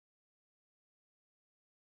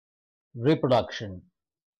Reproduction.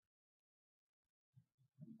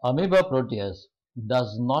 Amoeba proteus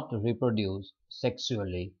does not reproduce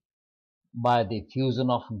sexually by the fusion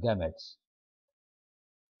of gametes.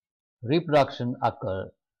 Reproduction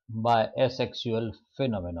occurs by asexual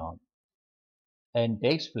phenomenon and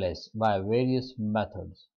takes place by various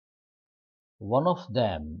methods. One of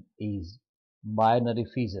them is binary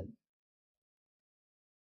fission.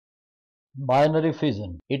 Binary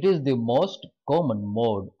fission. It is the most common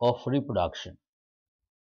mode of reproduction.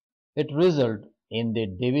 It results in the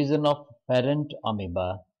division of parent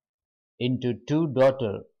amoeba into two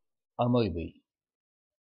daughter amoebae.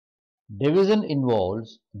 Division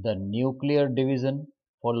involves the nuclear division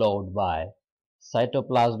followed by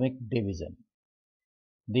cytoplasmic division.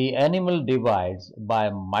 The animal divides by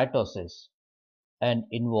mitosis and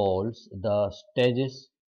involves the stages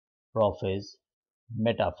prophase,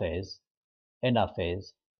 metaphase,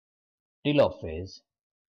 anaphase, telophase,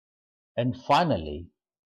 and finally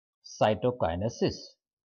cytokinesis.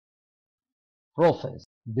 Prophase.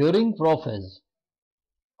 During prophase,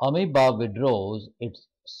 amoeba withdraws its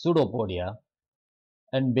pseudopodia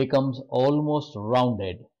and becomes almost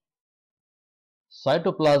rounded.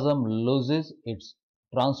 Cytoplasm loses its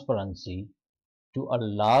transparency to a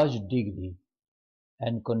large degree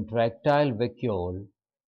and contractile vacuole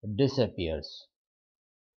disappears.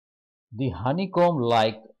 The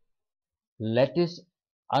honeycomb-like lattice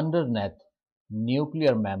underneath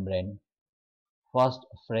nuclear membrane first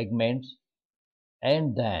fragments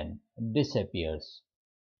and then disappears.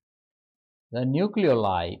 The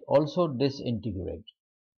nucleoli also disintegrate.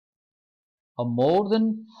 A more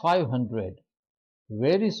than 500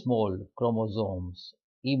 very small chromosomes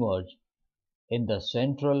emerge in the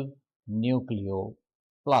central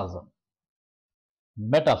nucleoplasm.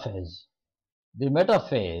 Metaphase. The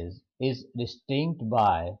metaphase is distinct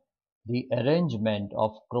by the arrangement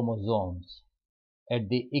of chromosomes at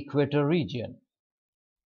the equator region.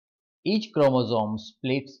 Each chromosome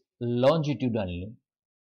splits longitudinally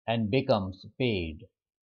and becomes paired.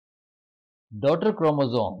 Daughter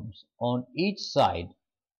chromosomes on each side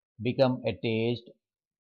become attached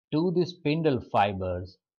to the spindle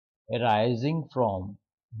fibers arising from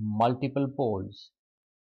multiple poles,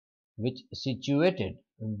 which situated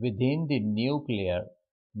within the nuclear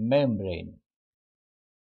membrane.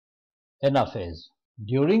 Anaphase.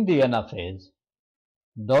 During the anaphase,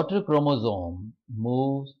 daughter chromosome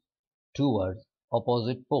moves towards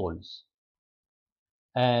opposite poles,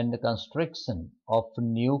 and constriction of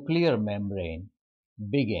nuclear membrane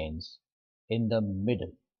begins in the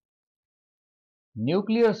middle.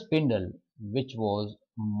 Nuclear spindle, which was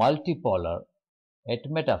multipolar at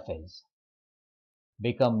metaphase,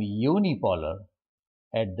 become unipolar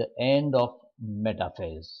at the end of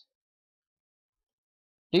metaphase.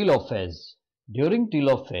 Telophase. During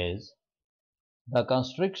telophase, the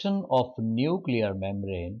constriction of nuclear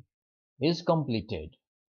membrane is completed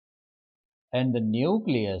and the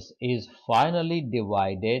nucleus is finally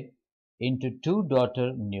divided into two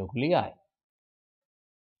daughter nuclei.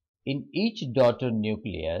 In each daughter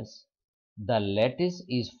nucleus, the lattice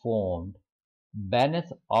is formed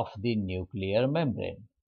beneath of the nuclear membrane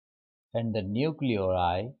and the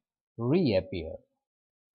nuclei reappear.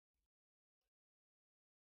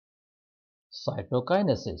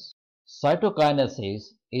 Cytokinesis.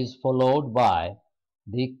 Cytokinesis is followed by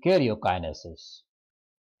the karyokinesis.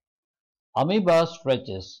 Amoeba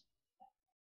stretches